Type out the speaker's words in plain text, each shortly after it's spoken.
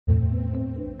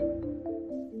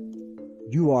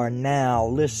You are now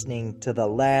listening to the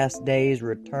last day's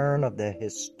return of the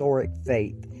historic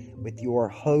faith with your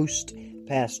host,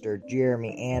 Pastor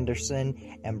Jeremy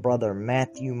Anderson and Brother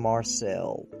Matthew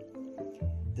Marcel.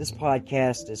 This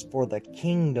podcast is for the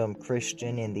kingdom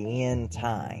Christian in the end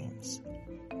times.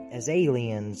 As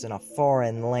aliens in a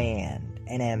foreign land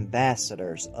and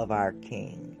ambassadors of our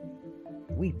King,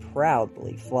 we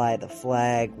proudly fly the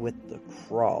flag with the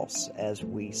cross as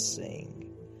we sing.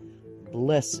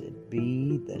 Blessed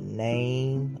be the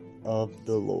name of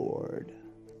the Lord.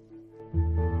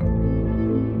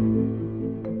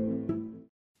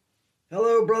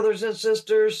 Hello, brothers and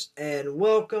sisters, and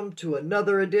welcome to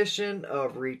another edition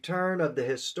of Return of the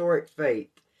Historic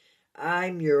Faith.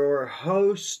 I'm your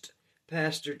host,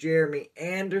 Pastor Jeremy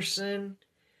Anderson.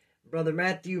 Brother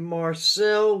Matthew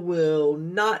Marcel will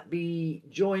not be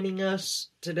joining us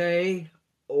today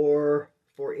or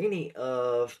for any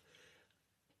of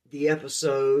the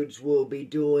episodes we'll be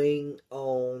doing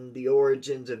on the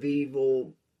Origins of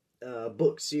Evil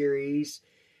book series.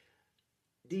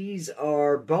 These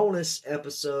are bonus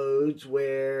episodes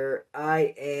where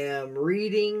I am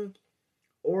reading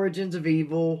Origins of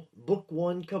Evil, Book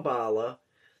 1, Kabbalah,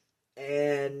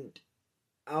 and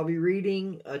I'll be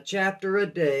reading a chapter a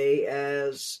day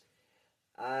as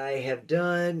I have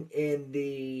done in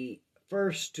the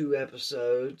first two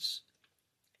episodes.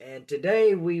 And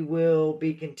today we will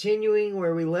be continuing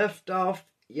where we left off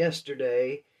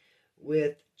yesterday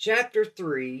with Chapter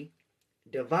 3,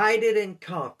 Divided and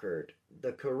Conquered,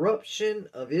 the Corruption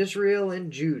of Israel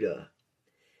and Judah.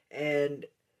 And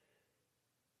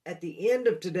at the end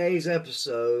of today's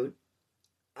episode,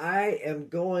 I am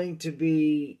going to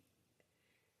be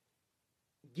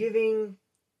giving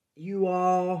you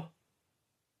all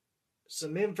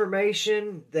some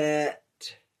information that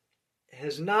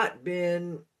has not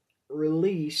been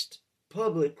released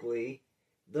publicly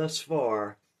thus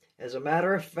far. As a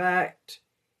matter of fact,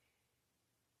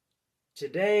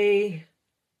 today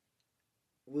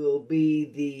will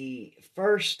be the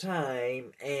first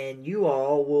time, and you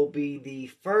all will be the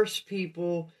first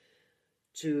people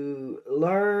to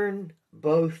learn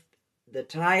both the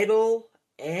title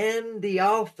and the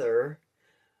author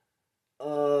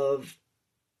of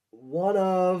one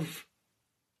of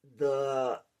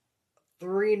the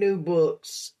 3 new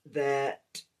books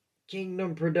that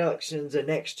Kingdom Productions and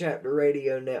Next Chapter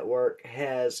Radio Network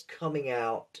has coming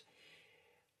out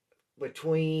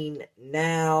between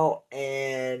now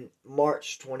and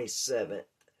March 27th.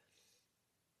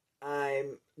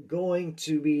 I'm going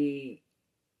to be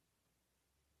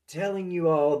telling you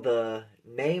all the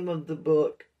name of the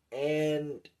book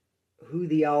and who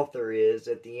the author is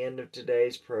at the end of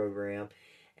today's program.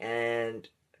 And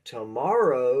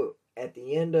tomorrow, at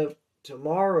the end of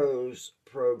tomorrow's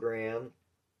program,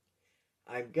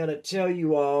 I'm going to tell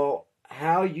you all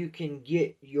how you can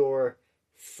get your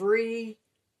free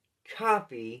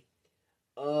copy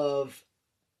of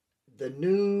the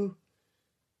new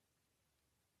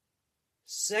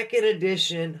second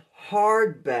edition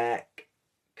hardback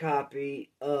copy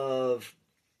of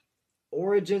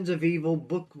Origins of Evil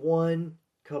Book 1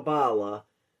 Kabbalah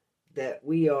that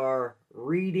we are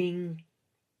reading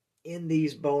in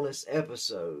these bonus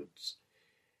episodes.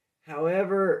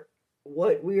 However,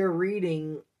 what we are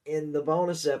reading in the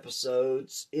bonus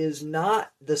episodes is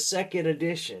not the second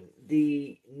edition.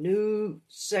 The new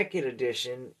second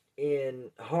edition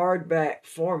in hardback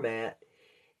format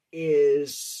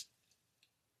is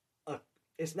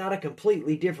it's not a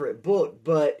completely different book,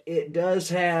 but it does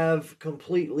have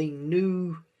completely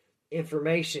new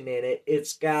information in it.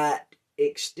 It's got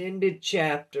extended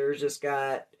chapters. It's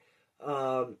got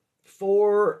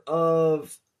 4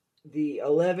 of the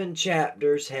 11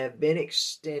 chapters have been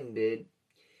extended,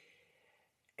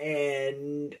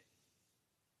 and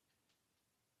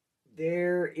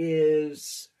there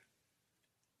is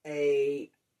a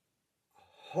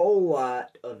whole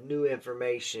lot of new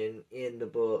information in the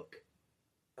book.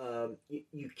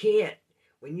 You can't,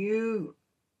 when you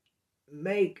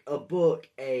make a book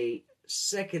a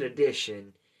second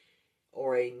edition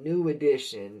or a new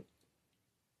edition,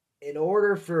 in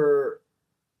order for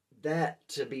that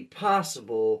to be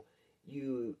possible,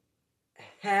 you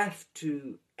have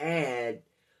to add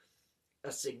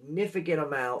a significant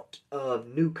amount of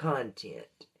new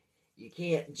content. You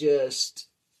can't just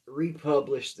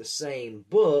republish the same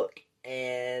book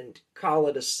and call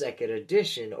it a second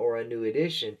edition or a new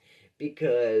edition,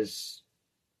 because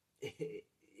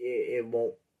it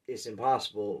won't, it's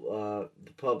impossible.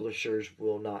 The publishers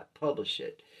will not publish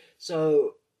it.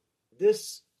 So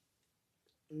this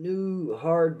new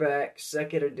hardback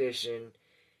second edition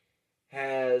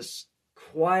has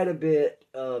quite a bit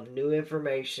of new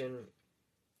information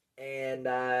and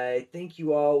I think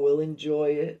you all will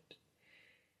enjoy it.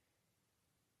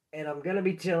 And I'm going to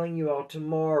be telling you all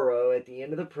tomorrow at the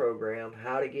end of the program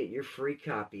how to get your free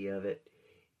copy of it.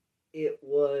 It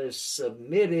was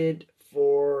submitted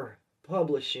for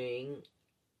publishing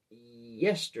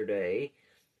yesterday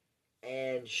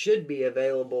and should be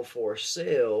available for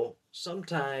sale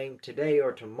sometime today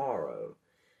or tomorrow,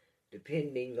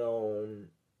 depending on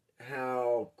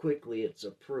how quickly it's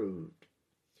approved.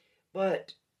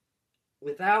 But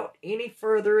without any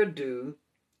further ado,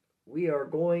 we are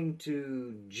going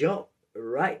to jump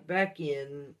right back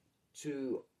in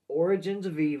to Origins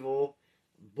of Evil,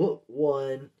 Book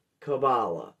 1,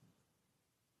 Kabbalah.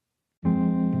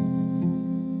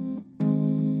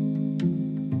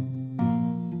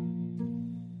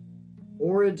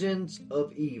 Origins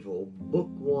of Evil, Book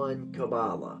 1,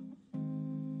 Kabbalah,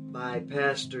 by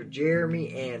Pastor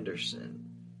Jeremy Anderson.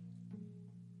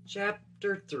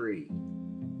 Chapter 3,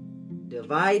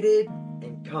 Divided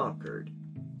and Conquered,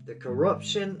 the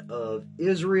Corruption of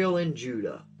Israel and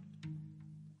Judah.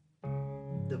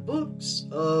 The books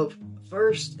of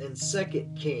 1st and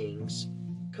 2nd Kings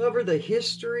cover the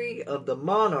history of the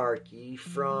monarchy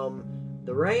from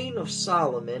the reign of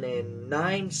Solomon in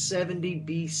 970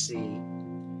 BC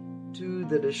to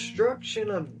the destruction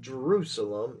of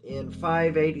Jerusalem in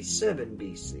 587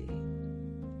 BC.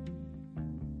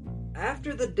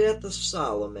 After the death of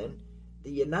Solomon,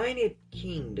 the United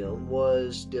Kingdom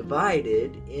was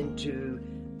divided into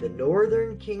the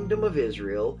northern kingdom of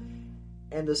Israel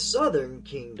and the southern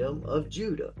kingdom of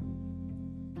Judah.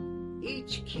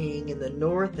 Each king in the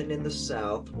north and in the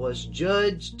south was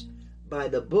judged by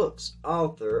the book's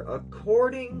author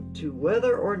according to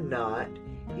whether or not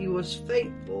he was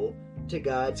faithful to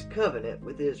God's covenant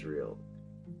with Israel.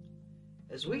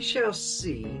 As we shall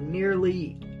see,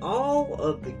 nearly all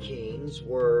of the kings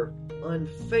were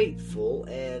unfaithful,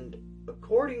 and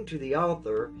according to the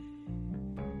author,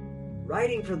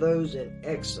 writing for those in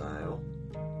exile,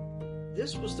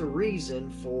 this was the reason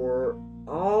for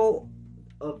all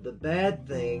of the bad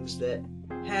things that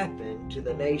happened to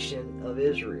the nation of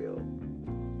Israel.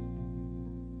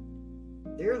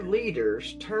 Their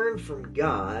leaders turned from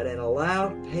God and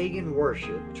allowed pagan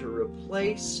worship to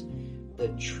replace the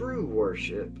true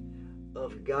worship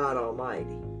of God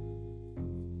Almighty.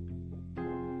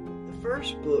 The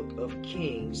first book of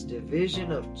Kings'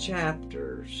 division of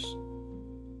chapters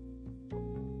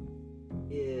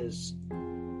is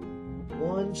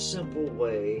one simple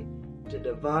way to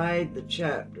divide the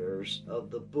chapters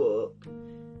of the book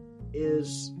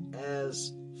is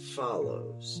as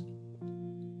follows.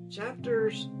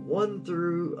 Chapters 1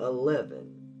 through 11,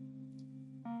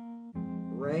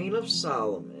 Reign of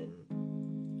Solomon,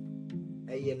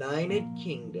 a United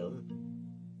Kingdom.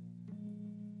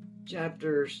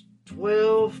 Chapters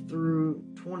 12 through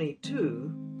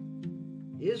 22,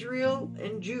 Israel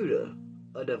and Judah,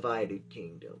 a divided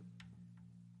kingdom.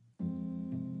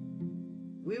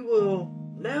 We will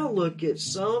now look at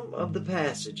some of the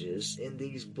passages in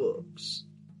these books.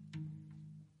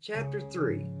 Chapter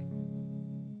 3.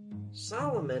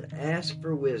 Solomon asked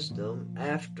for wisdom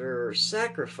after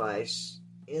sacrifice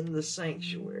in the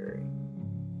sanctuary.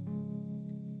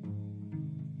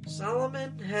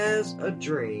 Solomon has a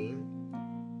dream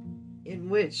in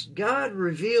which God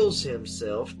reveals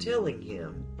himself, telling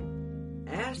him,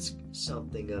 "Ask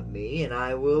something of me, and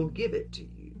I will give it to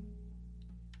you."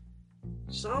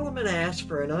 Solomon asked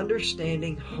for an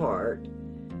understanding heart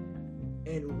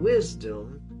and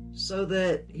wisdom so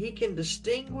that he can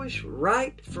distinguish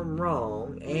right from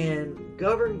wrong and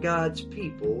govern God's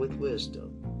people with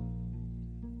wisdom.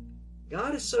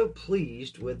 God is so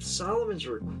pleased with Solomon's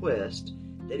request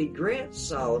that he grants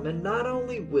Solomon not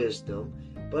only wisdom,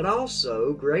 but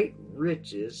also great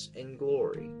riches and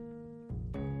glory.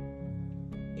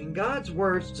 In God's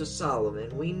words to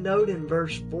Solomon, we note in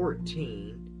verse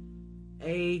 14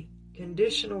 a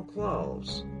conditional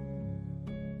clause.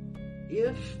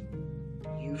 If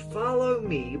you follow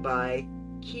me by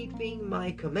keeping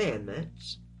my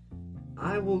commandments,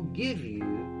 I will give you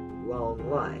long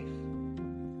life.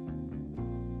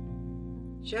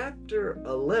 Chapter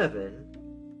 11,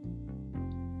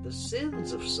 the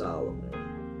sins of Solomon.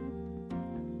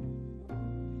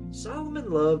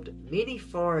 Solomon loved many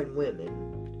foreign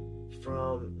women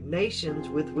from nations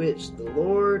with which the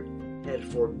Lord had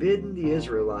forbidden the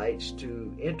Israelites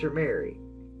to intermarry,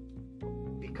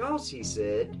 because he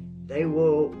said, "They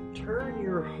will turn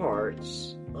your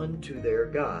hearts unto their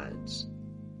gods."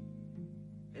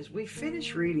 As we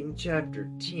finish reading chapter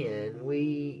 10,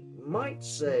 we might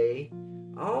say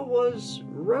all was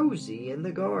rosy in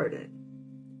the garden.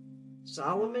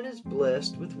 Solomon is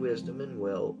blessed with wisdom and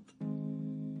wealth.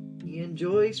 He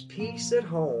enjoys peace at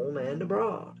home and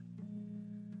abroad.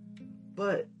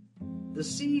 But the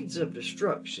seeds of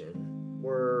destruction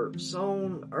were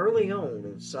sown early on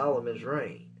in Solomon's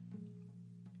reign.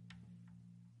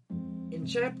 In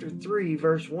chapter 3,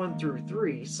 verse 1 through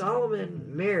 3, Solomon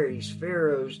marries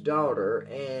Pharaoh's daughter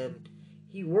and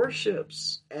he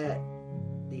worships at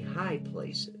the high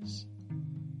places.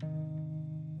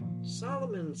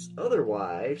 Solomon's other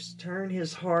wives turn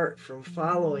his heart from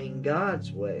following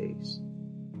God's ways.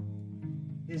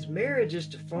 His marriages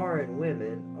to foreign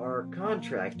women are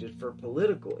contracted for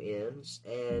political ends,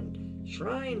 and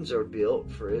shrines are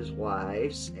built for his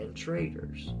wives and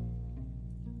traders.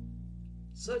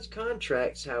 Such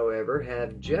contracts, however,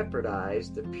 have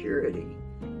jeopardized the purity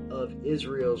of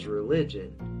Israel's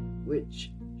religion,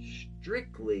 which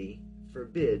strictly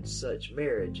forbids such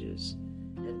marriages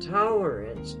and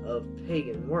tolerance of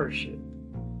pagan worship.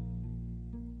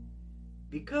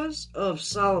 Because of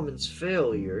Solomon's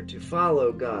failure to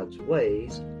follow God's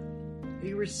ways,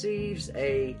 he receives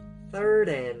a third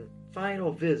and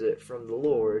final visit from the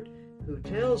Lord, who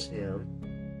tells him,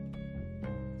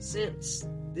 "Since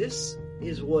this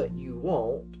is what you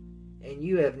want, and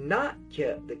you have not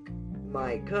kept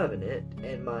my covenant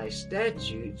and my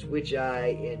statutes which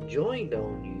I enjoined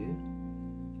on you,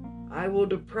 I will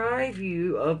deprive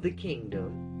you of the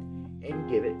kingdom and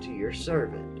give it to your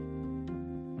servant.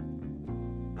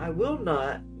 I will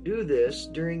not do this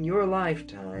during your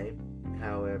lifetime,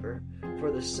 however, for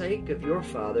the sake of your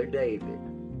father David.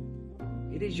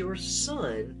 It is your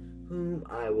son whom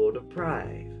I will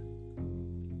deprive.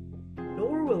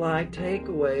 Nor will I take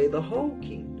away the whole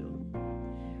kingdom.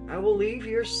 I will leave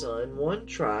your son one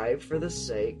tribe for the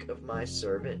sake of my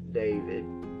servant David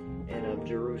and of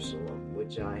Jerusalem,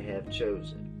 which I have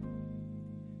chosen."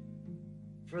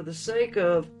 For the sake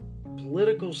of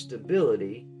political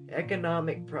stability,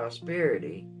 economic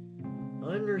prosperity,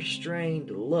 unrestrained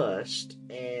lust,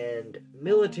 and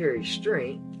military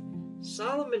strength,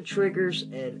 Solomon triggers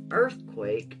an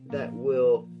earthquake that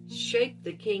will shake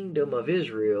the kingdom of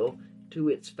Israel to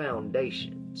its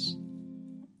foundations.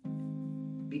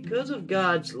 Because of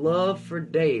God's love for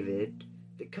David,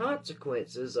 the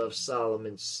consequences of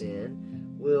Solomon's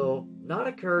sin will not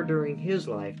occur during his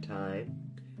lifetime,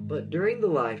 but during the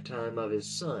lifetime of his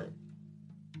son.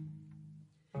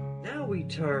 Now we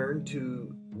turn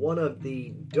to one of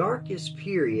the darkest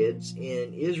periods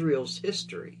in Israel's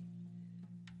history,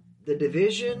 the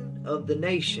division of the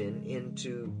nation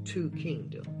into two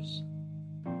kingdoms.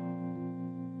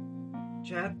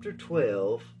 Chapter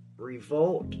 12,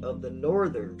 Revolt of the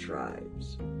Northern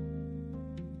Tribes.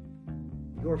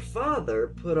 Your father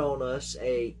put on us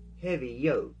a heavy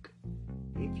yoke.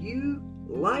 If you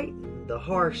lighten the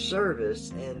harsh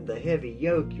service and the heavy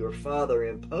yoke your father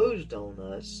imposed on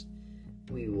us,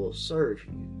 we will serve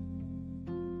you.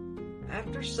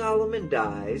 After Solomon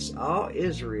dies, all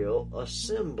Israel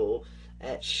assemble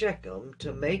at Shechem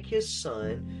to make his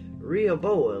son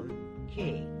Rehoboam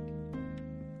king.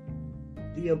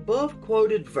 The above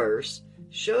quoted verse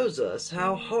shows us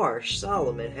how harsh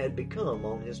Solomon had become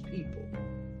on his people.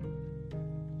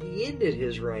 He ended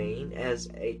his reign as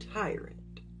a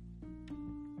tyrant.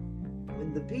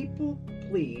 When the people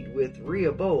plead with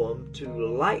Rehoboam to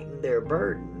lighten their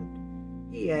burden,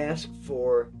 he asked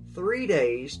for 3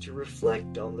 days to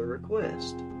reflect on the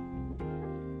request.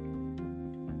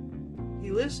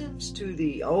 He listens to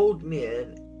the old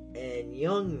men and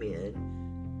young men,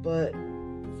 but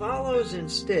follows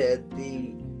instead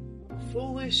the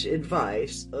foolish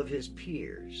advice of his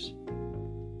peers.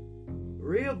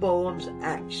 Rehoboam's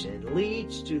action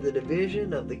leads to the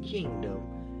division of the kingdom,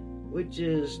 which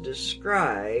is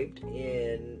described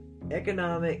in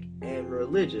economic and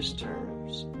religious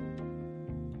terms.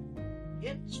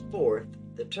 Henceforth,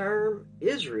 the term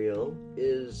Israel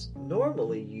is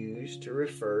normally used to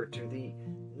refer to the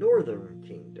northern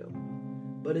kingdom,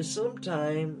 but is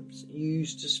sometimes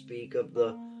used to speak of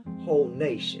the whole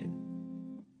nation.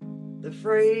 The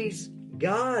phrase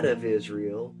God of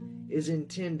Israel is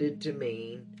intended to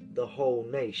mean the whole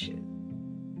nation.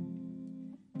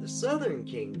 The southern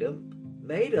kingdom,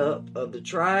 made up of the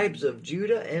tribes of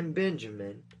Judah and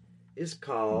Benjamin, is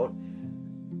called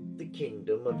the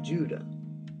Kingdom of Judah.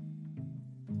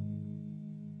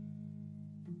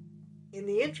 In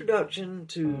the introduction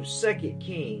to 2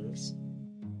 Kings,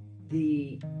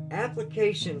 the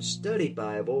Application Study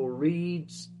Bible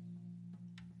reads,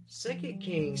 2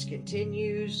 Kings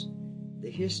continues the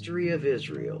history of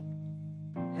Israel,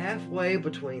 halfway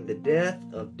between the death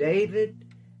of David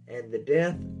and the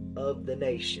death of the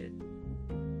nation.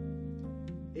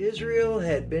 Israel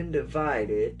had been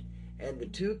divided and the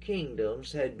two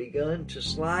kingdoms had begun to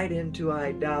slide into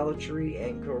idolatry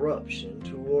and corruption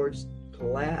towards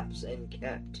collapse and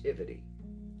captivity.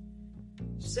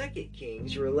 2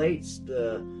 Kings relates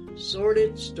the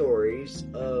sordid stories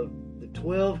of the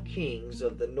 12 kings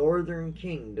of the northern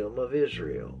kingdom of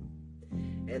Israel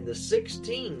and the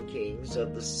 16 kings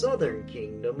of the southern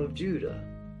kingdom of Judah.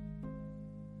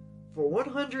 For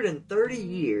 130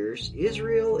 years,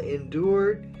 Israel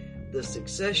endured the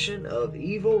succession of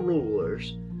evil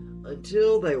rulers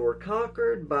until they were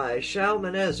conquered by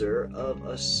Shalmaneser of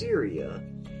Assyria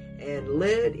and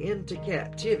led into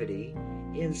captivity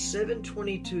in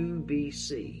 722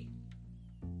 BC.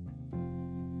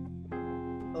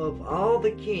 Of all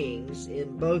the kings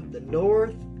in both the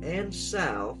north and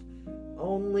south,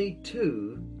 only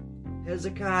two,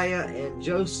 Hezekiah and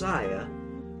Josiah,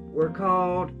 were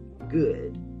called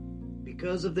good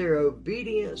because of their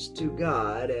obedience to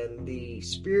God and the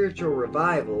spiritual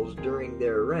revivals during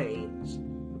their reigns.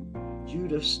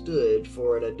 Judah stood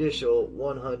for an additional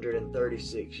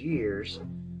 136 years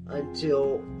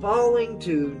until falling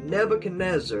to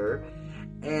Nebuchadnezzar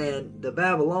and the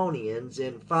Babylonians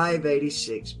in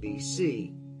 586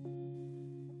 BC.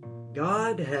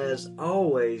 God has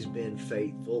always been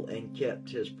faithful and kept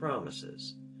his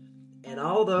promises. And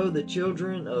although the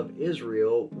children of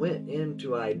Israel went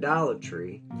into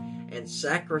idolatry and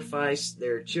sacrificed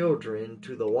their children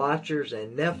to the Watchers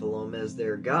and Nephilim as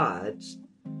their gods,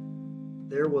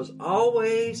 there was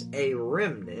always a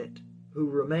remnant who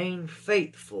remained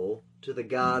faithful to the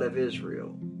God of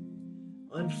Israel.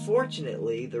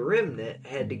 Unfortunately, the remnant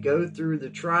had to go through the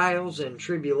trials and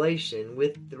tribulation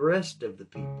with the rest of the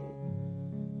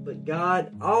people, but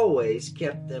God always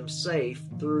kept them safe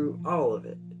through all of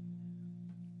it.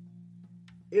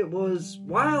 It was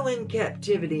while in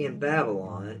captivity in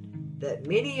Babylon that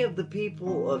many of the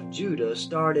people of Judah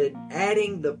started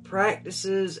adding the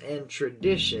practices and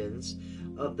traditions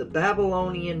of the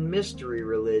Babylonian mystery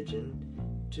religion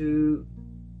to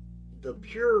the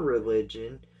pure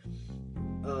religion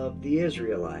of the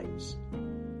Israelites.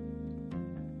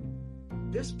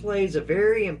 This plays a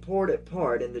very important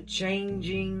part in the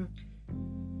changing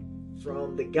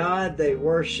from the God they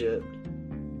worshipped,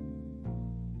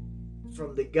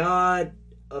 from the God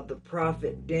of the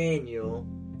prophet Daniel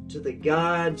to the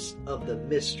gods of the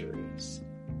mysteries.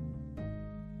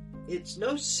 It's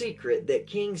no secret that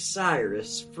King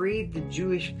Cyrus freed the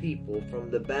Jewish people from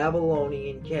the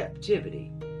Babylonian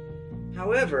captivity.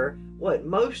 However, what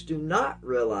most do not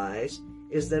realize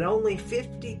is that only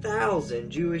 50,000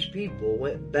 Jewish people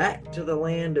went back to the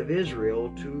land of Israel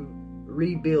to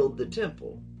rebuild the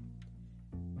temple.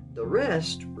 The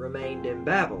rest remained in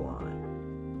Babylon.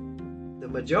 The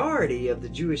majority of the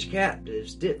Jewish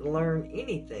captives didn't learn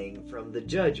anything from the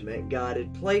judgment God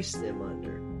had placed them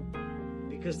under.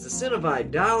 Because the sin of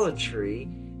idolatry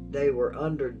they were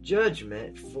under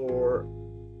judgment for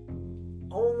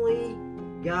only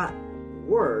got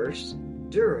worse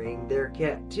during their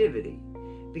captivity,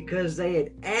 because they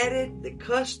had added the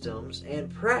customs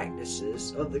and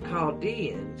practices of the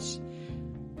Chaldeans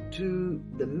to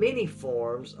the many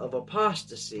forms of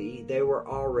apostasy they were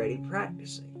already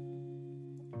practicing.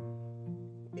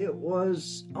 It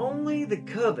was only the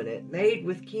covenant made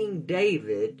with King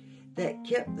David that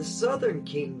kept the southern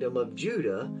kingdom of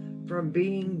Judah from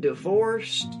being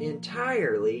divorced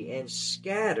entirely and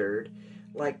scattered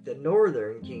like the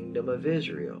northern kingdom of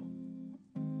Israel.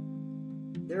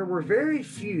 There were very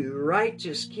few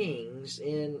righteous kings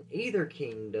in either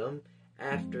kingdom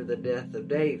after the death of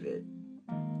David.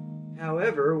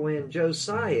 However, when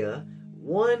Josiah,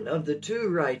 one of the two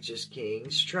righteous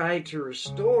kings, tried to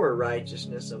restore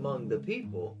righteousness among the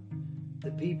people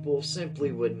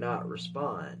simply would not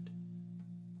respond.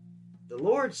 The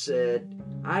Lord said,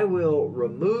 "I will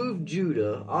remove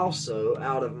Judah also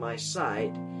out of my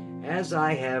sight, as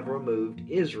I have removed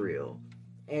Israel,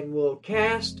 and will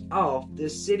cast off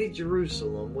this city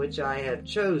Jerusalem which I have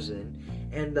chosen,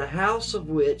 and the house of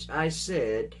which I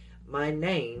said, my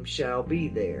name shall be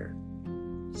there."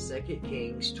 2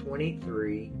 Kings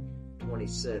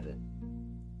 23:27.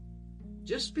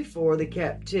 Just before the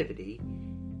captivity,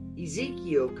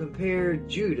 Ezekiel compared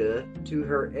Judah to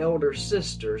her elder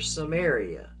sister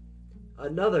Samaria,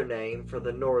 another name for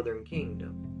the northern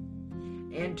kingdom,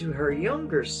 and to her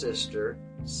younger sister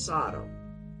Sodom.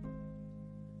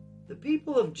 The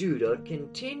people of Judah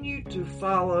continued to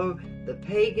follow the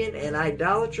pagan and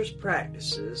idolatrous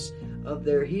practices of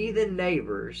their heathen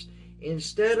neighbors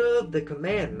instead of the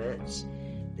commandments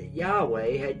that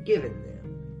Yahweh had given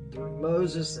them through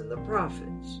Moses and the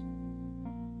prophets.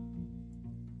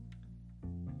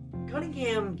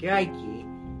 Cunningham Geikie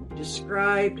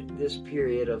described this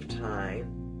period of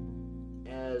time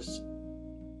as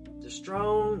the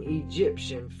strong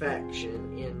Egyptian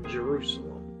faction in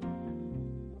Jerusalem.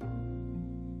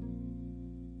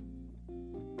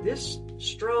 This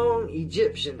strong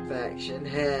Egyptian faction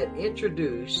had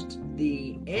introduced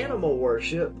the animal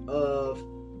worship of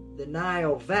the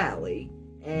Nile Valley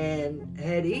and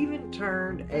had even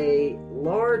turned a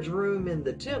large room in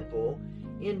the temple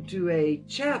into a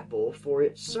chapel for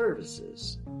its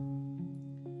services.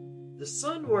 The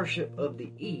sun worship of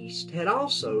the East had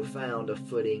also found a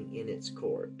footing in its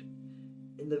court,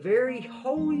 in the very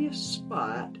holiest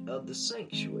spot of the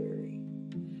sanctuary.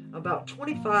 About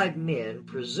 25 men,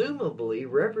 presumably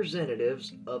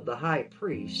representatives of the high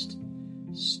priest,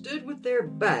 stood with their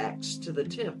backs to the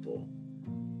temple,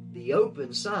 the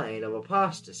open sign of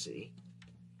apostasy,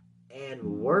 and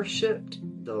worshipped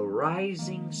the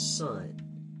rising sun,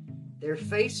 their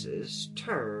faces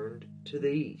turned to the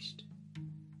east.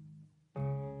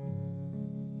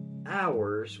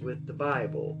 Hours with the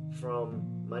Bible,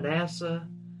 from Manasseh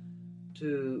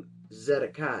to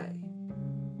Zedekiah.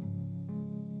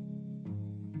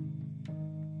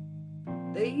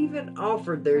 They even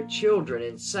offered their children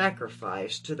in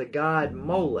sacrifice to the god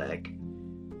Molech.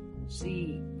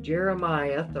 See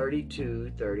Jeremiah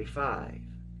 32:35.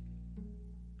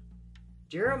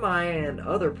 Jeremiah and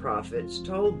other prophets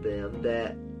told them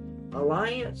that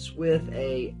alliance with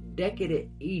a decadent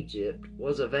Egypt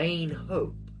was a vain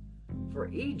hope, for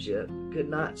Egypt could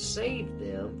not save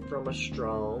them from a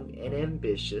strong and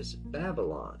ambitious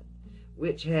Babylon,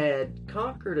 which had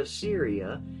conquered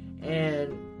Assyria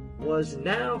and was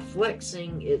now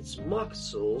flexing its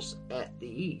muscles at the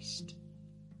east.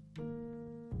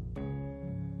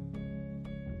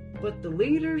 But the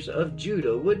leaders of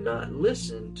Judah would not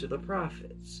listen to the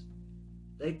prophets.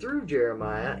 They threw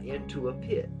Jeremiah into a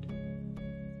pit.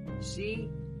 See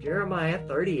Jeremiah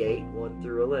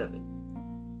 38:1-11.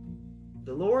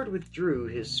 The Lord withdrew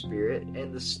his spirit,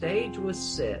 and the stage was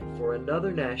set for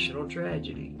another national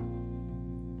tragedy.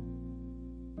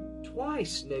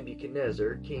 Twice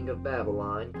Nebuchadnezzar, king of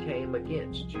Babylon, came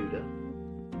against Judah.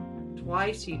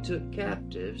 Twice he took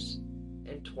captives,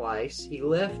 and twice he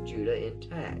left Judah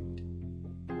intact,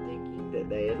 thinking that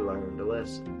they had learned a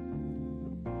lesson.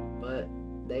 But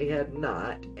they had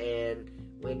not, and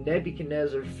when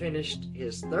Nebuchadnezzar finished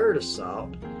his third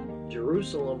assault,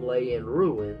 Jerusalem lay in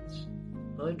ruins.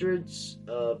 Hundreds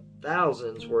of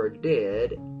thousands were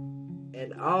dead,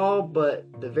 and all but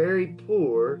the very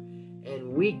poor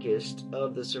and weakest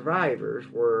of the survivors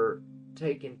were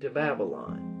taken to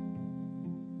Babylon.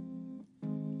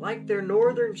 Like their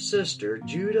northern sister,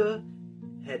 Judah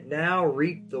had now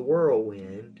reaped the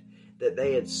whirlwind that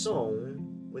they had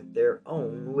sown with their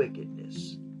own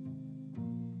wickedness.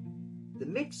 The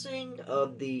mixing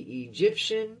of the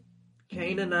Egyptian,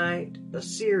 Canaanite,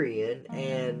 Assyrian,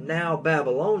 and now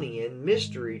Babylonian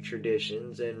mystery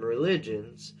traditions and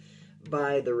religions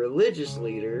by the religious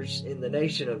leaders in the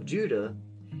nation of Judah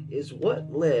is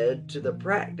what led to the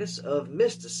practice of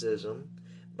mysticism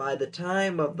by the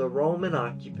time of the Roman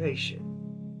occupation.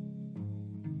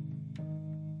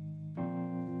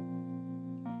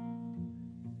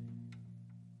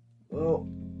 Well,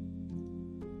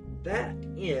 that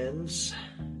ends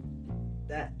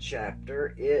that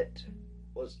chapter. It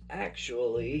was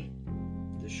actually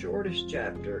the shortest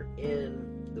chapter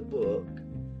in the book,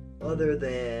 other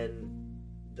than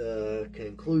the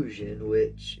conclusion,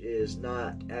 which is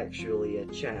not actually a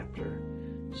chapter.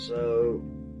 So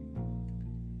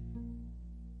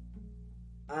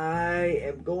I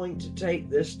am going to take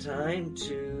this time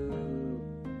to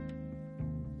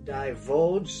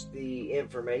divulge the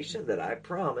information that I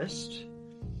promised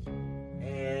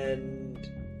and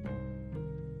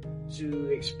to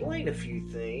explain a few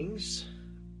things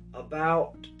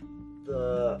about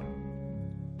the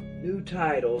new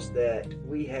titles that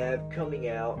we have coming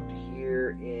out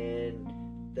here in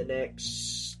the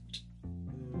next,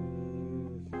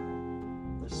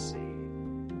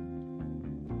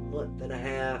 month and a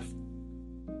half,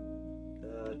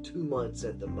 2 months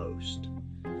at the most.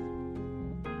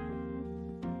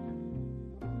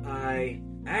 I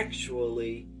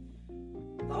actually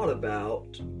thought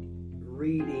about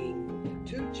reading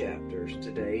 2 chapters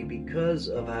today because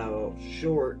of how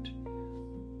short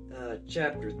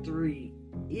chapter 3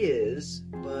 is,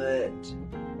 but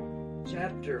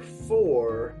chapter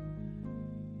 4,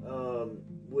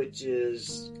 which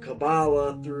is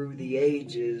Kabbalah through the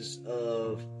ages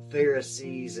of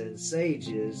Pharisees and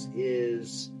sages,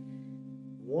 is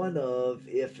one of,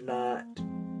 if not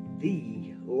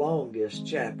the longest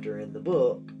chapter in the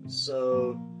book.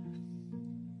 So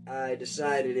I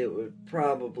decided it would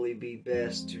probably be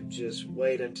best to just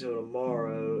wait until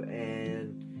tomorrow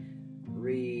and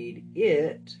read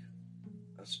it,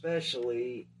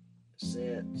 especially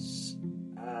since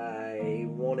I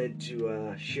wanted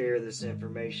to share this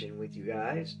information with you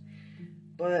guys.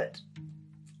 But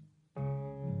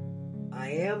I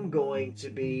am going to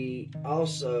be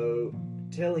also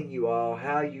telling you all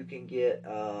how you can get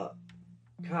a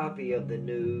copy of the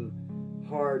new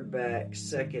hardback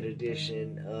second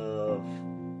edition of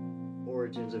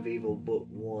Origins of Evil Book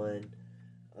 1.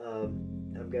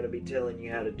 I'm going to be telling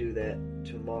you how to do that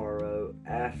tomorrow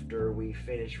after we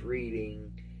finish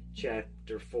reading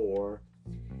chapter 4.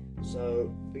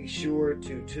 So be sure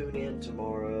to tune in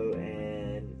tomorrow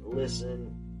and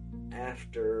listen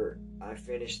after I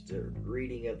finish the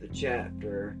reading of the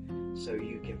chapter so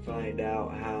you can find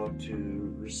out how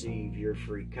to receive your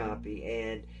free copy.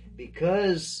 And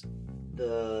because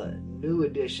the new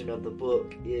edition of the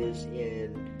book is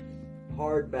in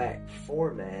hardback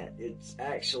format, it's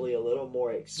actually a little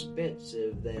more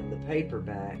expensive than the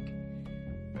paperback,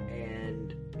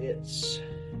 and I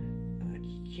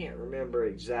can't remember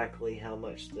exactly how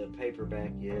much the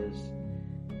paperback is.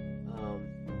 The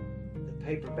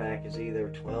paperback is either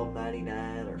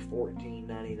 $12.99 or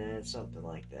 $14.99, something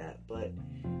like that, but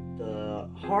the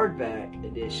hardback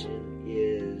edition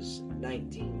is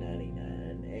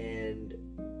 $19.99, and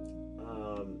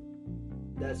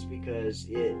that's because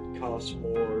it costs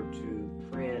more to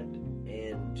print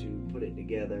and to put it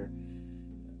together,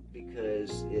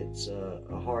 because it's a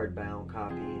hardbound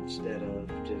copy instead of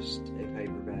just a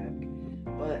paperback.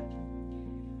 But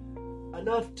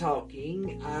enough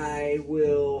talking. I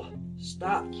will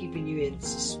stop keeping you in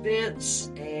suspense,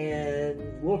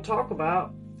 and we'll talk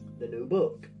about the new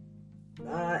book.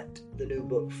 Not the new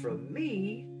book from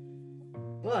me,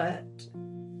 but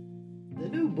the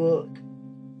new book,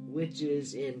 which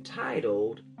is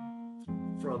entitled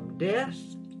From Death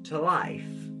to Life,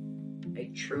 a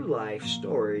true life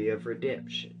story of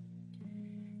redemption.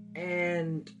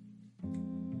 And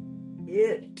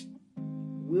it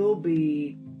will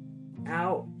be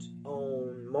out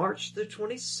on March the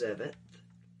 27th,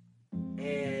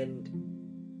 and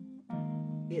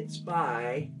it's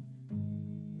by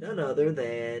none other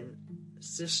than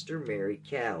Sister Mary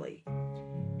Callie.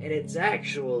 And it's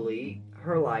actually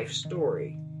her life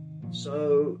story.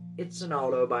 So it's an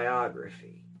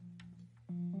autobiography.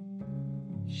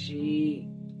 She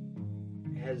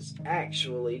has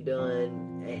actually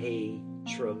done a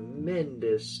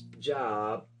tremendous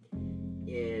job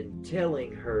in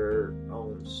telling her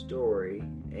own story,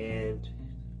 and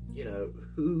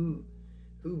who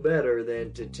better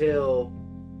than to tell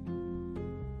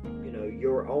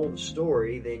your own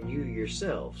story than you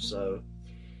yourself. So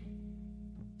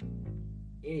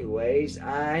anyways,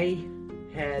 I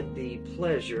had the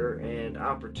pleasure and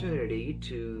opportunity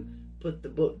to put the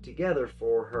book together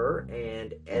for her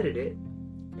and edit it,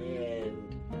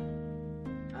 and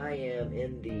I am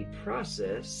in the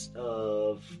process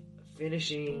of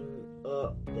finishing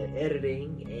up the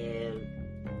editing, and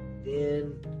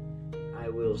then I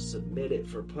will submit it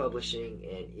for publishing,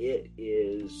 and it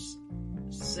is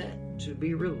set to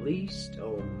be released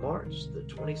on March the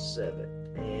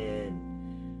 27th, and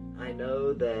I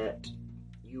know that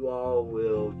you all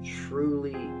will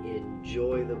truly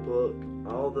enjoy the book.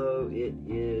 Although it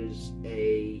is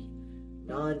a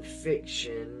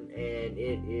nonfiction and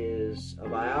it is a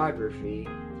biography,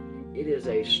 it is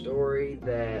a story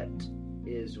that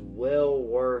is well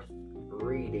worth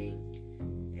reading.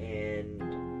 And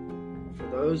for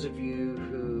those of you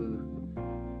who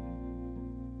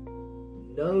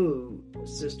know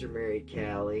Sister Mary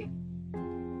Callie,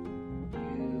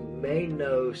 you may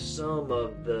know some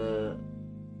of the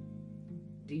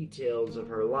details of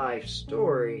her life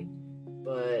story,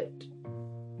 but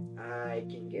I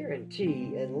can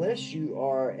guarantee, unless you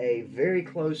are a very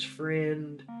close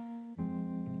friend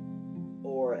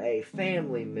or a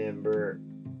family member,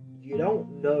 you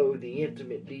don't know the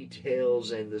intimate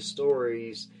details and the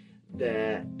stories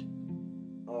that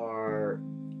are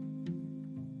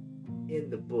in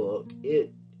the book.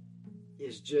 It's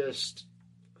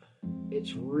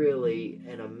really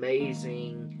an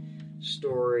amazing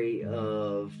story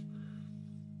of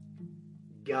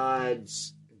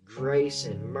God's grace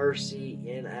and mercy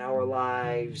in our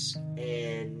lives,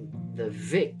 and the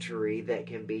victory that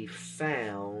can be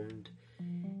found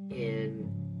in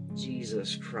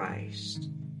Jesus Christ.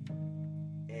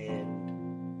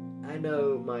 And I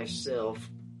know myself,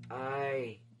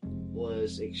 I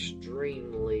was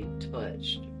extremely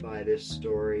touched by this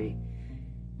story,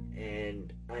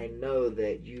 and I know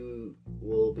that you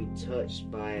will be touched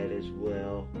by it as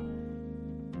well.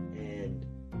 And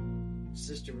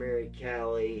Sister Mary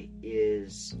Callie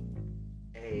is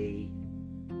a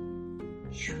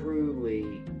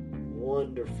truly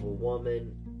wonderful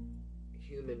woman,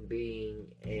 human being,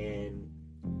 and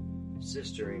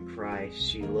sister in Christ.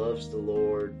 She loves the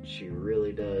Lord. She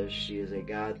really does. She is a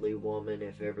godly woman,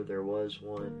 if ever there was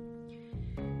one.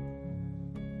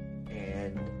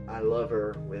 And I love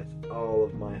her with all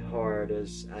of my heart,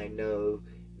 as I know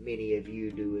many of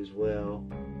you do as well.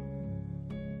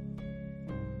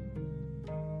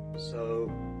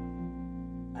 So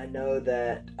I know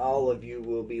that all of you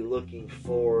will be looking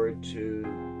forward to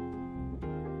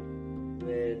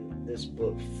when this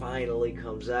book finally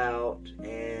comes out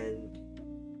and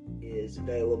is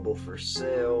available for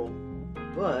sale.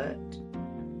 But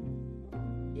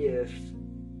if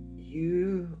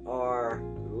you are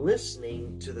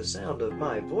listening to the sound of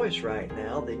my voice right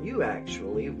now, then you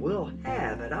actually will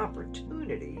have an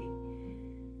opportunity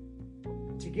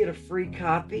to get a free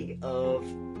copy of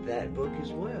that book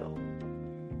as well.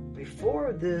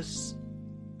 Before this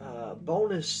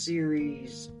bonus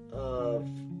series of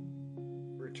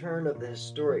Return of the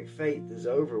Historic Faith is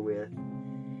over with,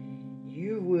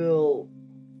 you will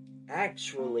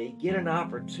actually get an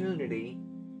opportunity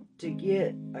to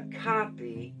get a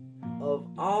copy of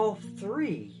all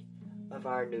 3 of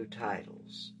our new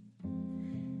titles.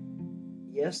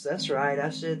 Yes, that's right, I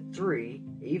said 3,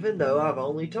 even though I've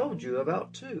only told you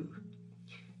about 2.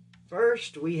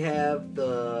 First, we have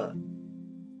the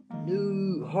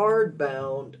new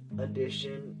hardbound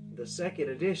edition, the 2nd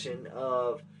edition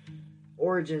of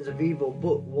Origins of Evil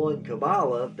Book 1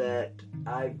 Kabbalah that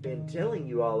I've been telling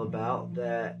you all about,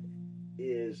 that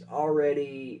is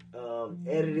already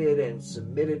edited and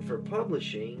submitted for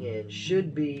publishing and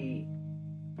should be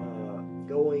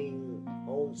going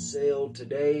on sale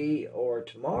today or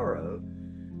tomorrow.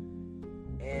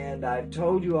 And I've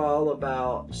told you all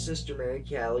about Sister Mary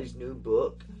Callie's new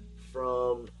book,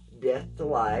 From Death to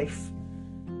Life,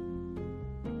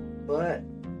 but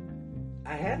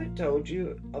I haven't told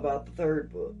you about the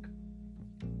 3rd book,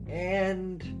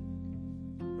 and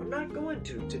I'm not going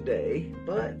to today,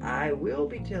 but I will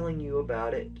be telling you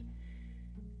about it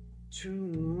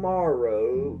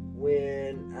tomorrow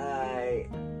when I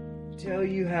tell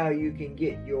you how you can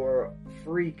get your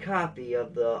free copy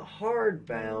of the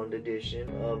hardbound edition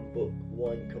of Book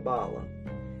 1 Kabbalah.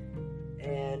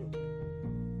 And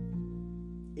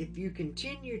if you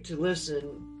continue to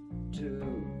listen to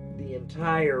the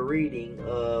entire reading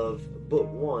of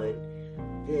Book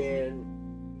 1, then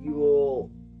you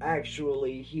will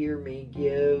actually hear me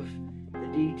give the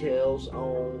details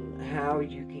on how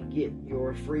you can get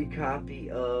your free copy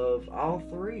of all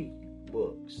 3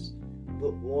 books.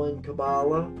 Book 1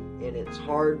 Kabbalah in its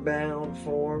hardbound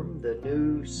form, the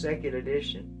new 2nd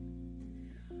edition.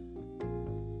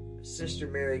 Sister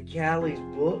Mary Callie's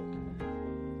book,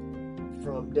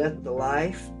 From Death to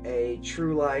Life, a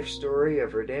true life story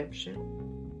of redemption.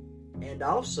 And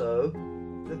also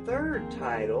the 3rd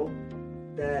title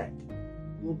that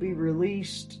will be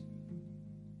released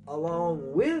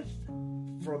along with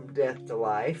From Death to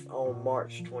Life on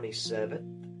March 27th.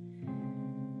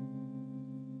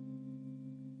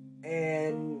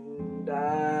 And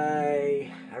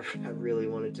I really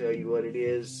want to tell you what it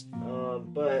is,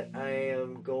 but I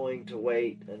am going to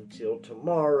wait until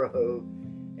tomorrow,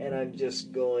 and I'm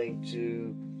just going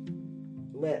to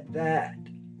let that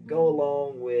go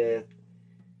along with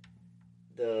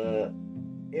the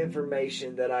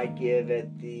information that I give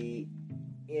at the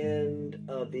end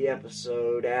of the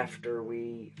episode after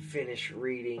we finish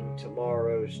reading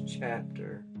tomorrow's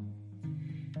chapter.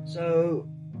 So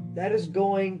that is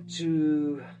going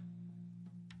to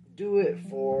do it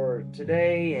for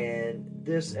today and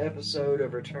this episode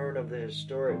of Return of the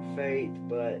Historic Faith,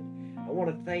 but I want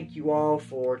to thank you all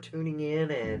for tuning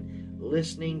in and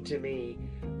listening to me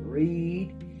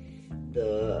read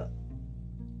the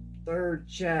 3rd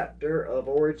chapter of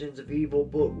Origins of Evil,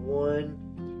 Book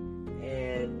 1.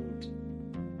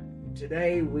 And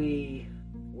today we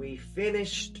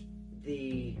finished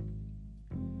the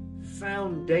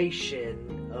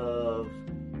foundation of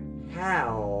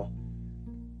how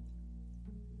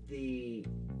the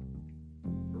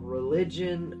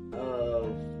religion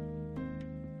of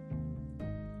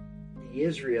the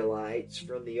Israelites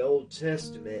from the Old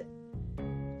Testament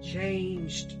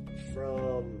changed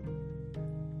from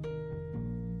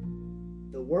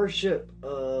the worship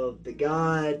of the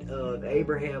God of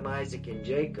Abraham, Isaac, and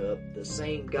Jacob, the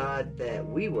same God that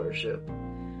we worship,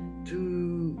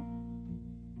 to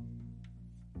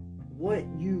what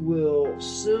you will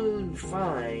soon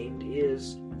find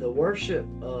is the worship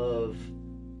of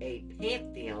a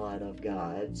pantheon of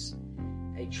gods,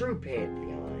 a true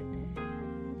pantheon,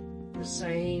 the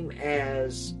same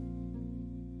as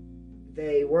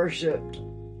they worshipped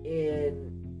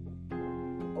in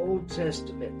Old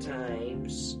Testament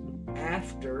times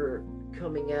after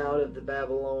coming out of the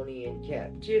Babylonian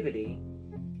captivity,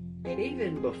 and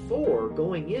even before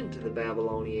going into the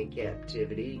Babylonian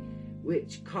captivity,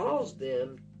 which caused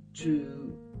them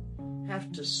to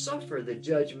have to suffer the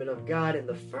judgment of God in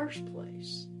the first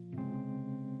place.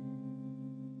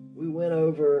 We went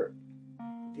over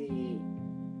the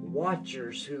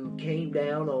watchers who came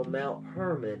down on Mount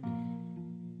Hermon,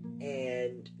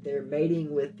 and they're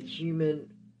mating with the human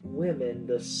women,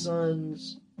 the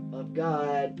sons of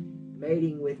God,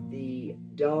 mating with the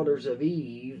daughters of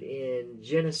Eve in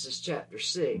Genesis chapter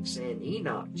 6 and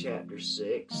Enoch chapter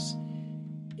 6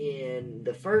 in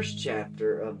the first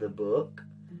chapter of the book.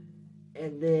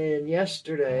 And then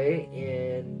yesterday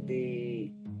in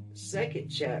the second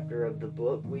chapter of the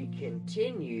book, we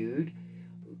continued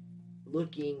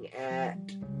looking at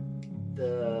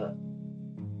the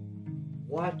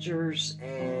watchers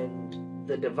and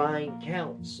the divine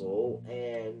council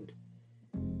and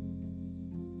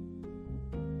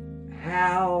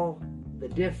how the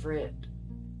different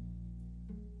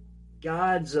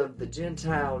gods of the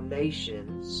Gentile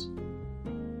nations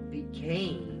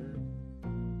became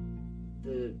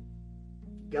the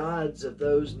gods of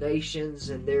those nations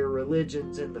and their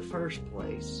religions in the first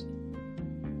place.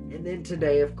 And then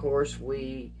today, of course,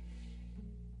 we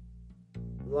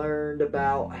learned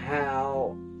about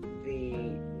how the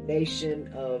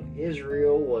nation of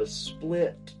Israel was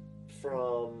split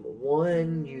from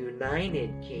one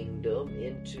united kingdom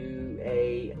into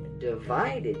a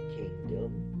divided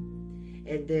kingdom,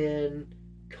 and then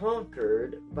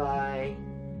conquered by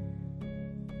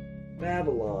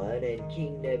Babylon and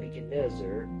King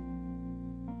Nebuchadnezzar,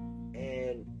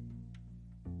 and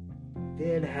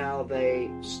then how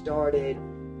they started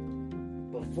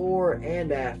before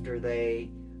and after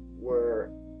they were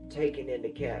taken into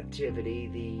captivity,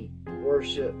 the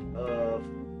worship of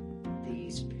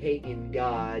these pagan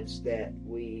gods that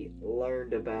we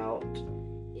learned about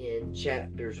in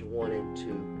chapters 1 and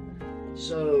 2.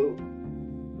 So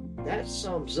that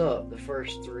sums up the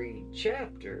first 3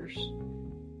 chapters,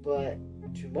 but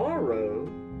tomorrow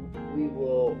we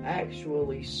will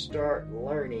actually start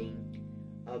learning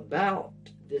about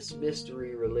this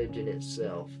mystery religion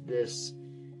itself, this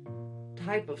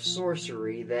type of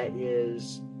sorcery that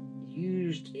is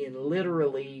used in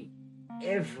literally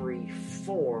every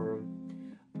form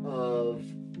of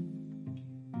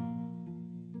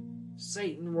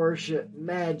Satan worship,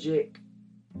 magic,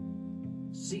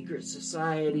 secret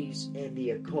societies, and the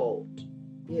occult.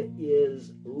 It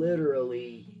is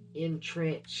literally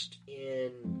entrenched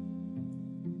in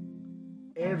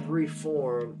every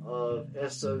form of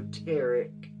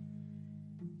esoteric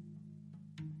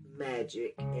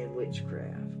magic and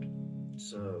witchcraft.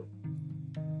 So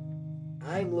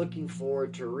I'm looking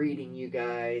forward to reading you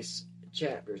guys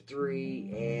chapter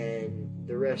 3 and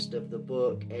the rest of the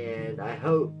book, and I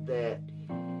hope that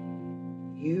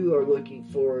you are looking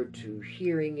forward to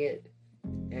hearing it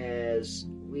as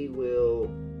we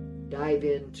will dive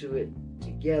into it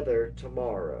together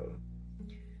tomorrow.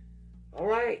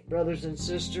 Alright, brothers and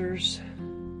sisters,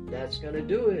 that's going to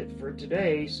do it for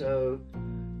today. So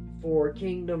for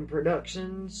Kingdom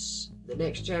Productions, the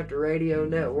Next Chapter Radio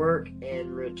Network,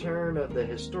 and Return of the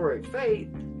Historic Faith,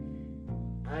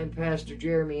 I'm Pastor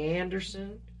Jeremy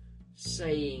Anderson,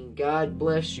 saying God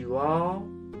bless you all,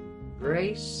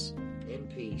 grace and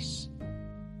peace.